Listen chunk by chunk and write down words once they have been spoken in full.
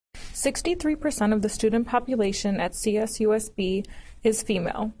63% of the student population at CSUSB is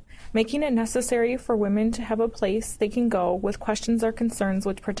female, making it necessary for women to have a place they can go with questions or concerns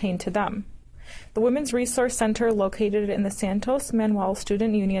which pertain to them. The Women's Resource Center located in the Santos Manuel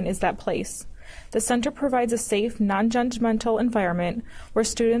Student Union is that place. The center provides a safe, non-judgmental environment where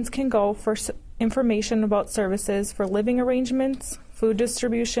students can go for information about services for living arrangements, food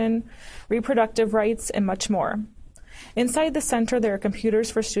distribution, reproductive rights, and much more. Inside the center, there are computers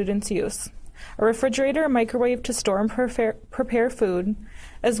for students' use, a refrigerator and microwave to store and prepare food,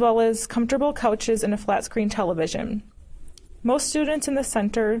 as well as comfortable couches and a flat-screen television. Most students in the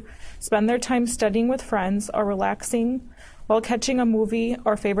center spend their time studying with friends or relaxing while catching a movie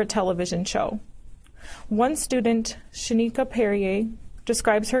or favorite television show. One student, Shanieka Perrier,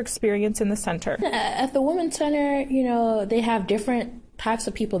 describes her experience in the center. At the Women's Center, they have different types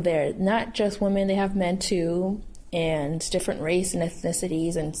of people there, not just women, they have men too, and different race and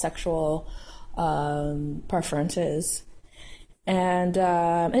ethnicities and sexual preferences. And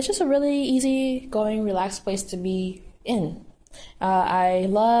it's just a really easy-going, relaxed place to be in. I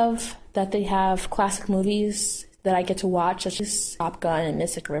love that they have classic movies that I get to watch, such as Top Gun and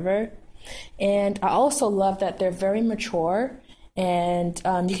Mystic River. And I also love that they're very mature, and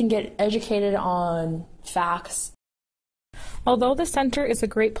you can get educated on facts. Although the center is a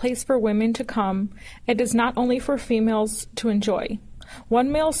great place for women to come, it is not only for females to enjoy.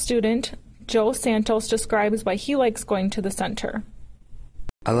 One male student, Joe Santos, describes why he likes going to the center.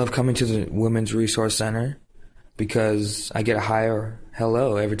 I love coming to the Women's Resource Center because I get a hi or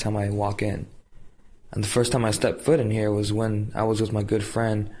hello every time I walk in. And the first time I stepped foot in here was when I was with my good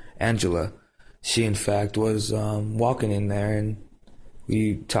friend, Angela. She, in fact, was walking in there, and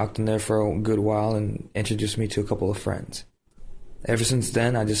we talked in there for a good while and introduced me to a couple of friends. Ever since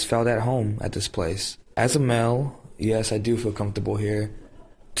then, I just felt at home at this place. As a male, yes, I do feel comfortable here.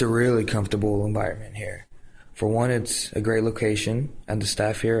 It's a really comfortable environment here. For one, it's a great location, and the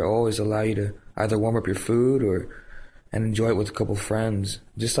staff here always allow you to either warm up your food and enjoy it with a couple of friends.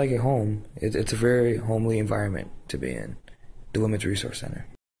 Just like at home, it's a very homely environment to be in, the Women's Resource Center.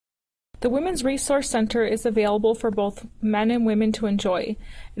 The Women's Resource Center is available for both men and women to enjoy.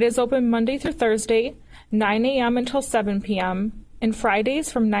 It is open Monday through Thursday, 9 a.m. until 7 p.m., and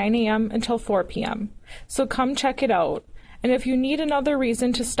Fridays from 9 a.m. until 4 p.m. So come check it out. And if you need another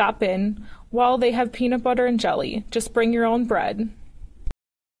reason to stop in, well, they have peanut butter and jelly. Just bring your own bread.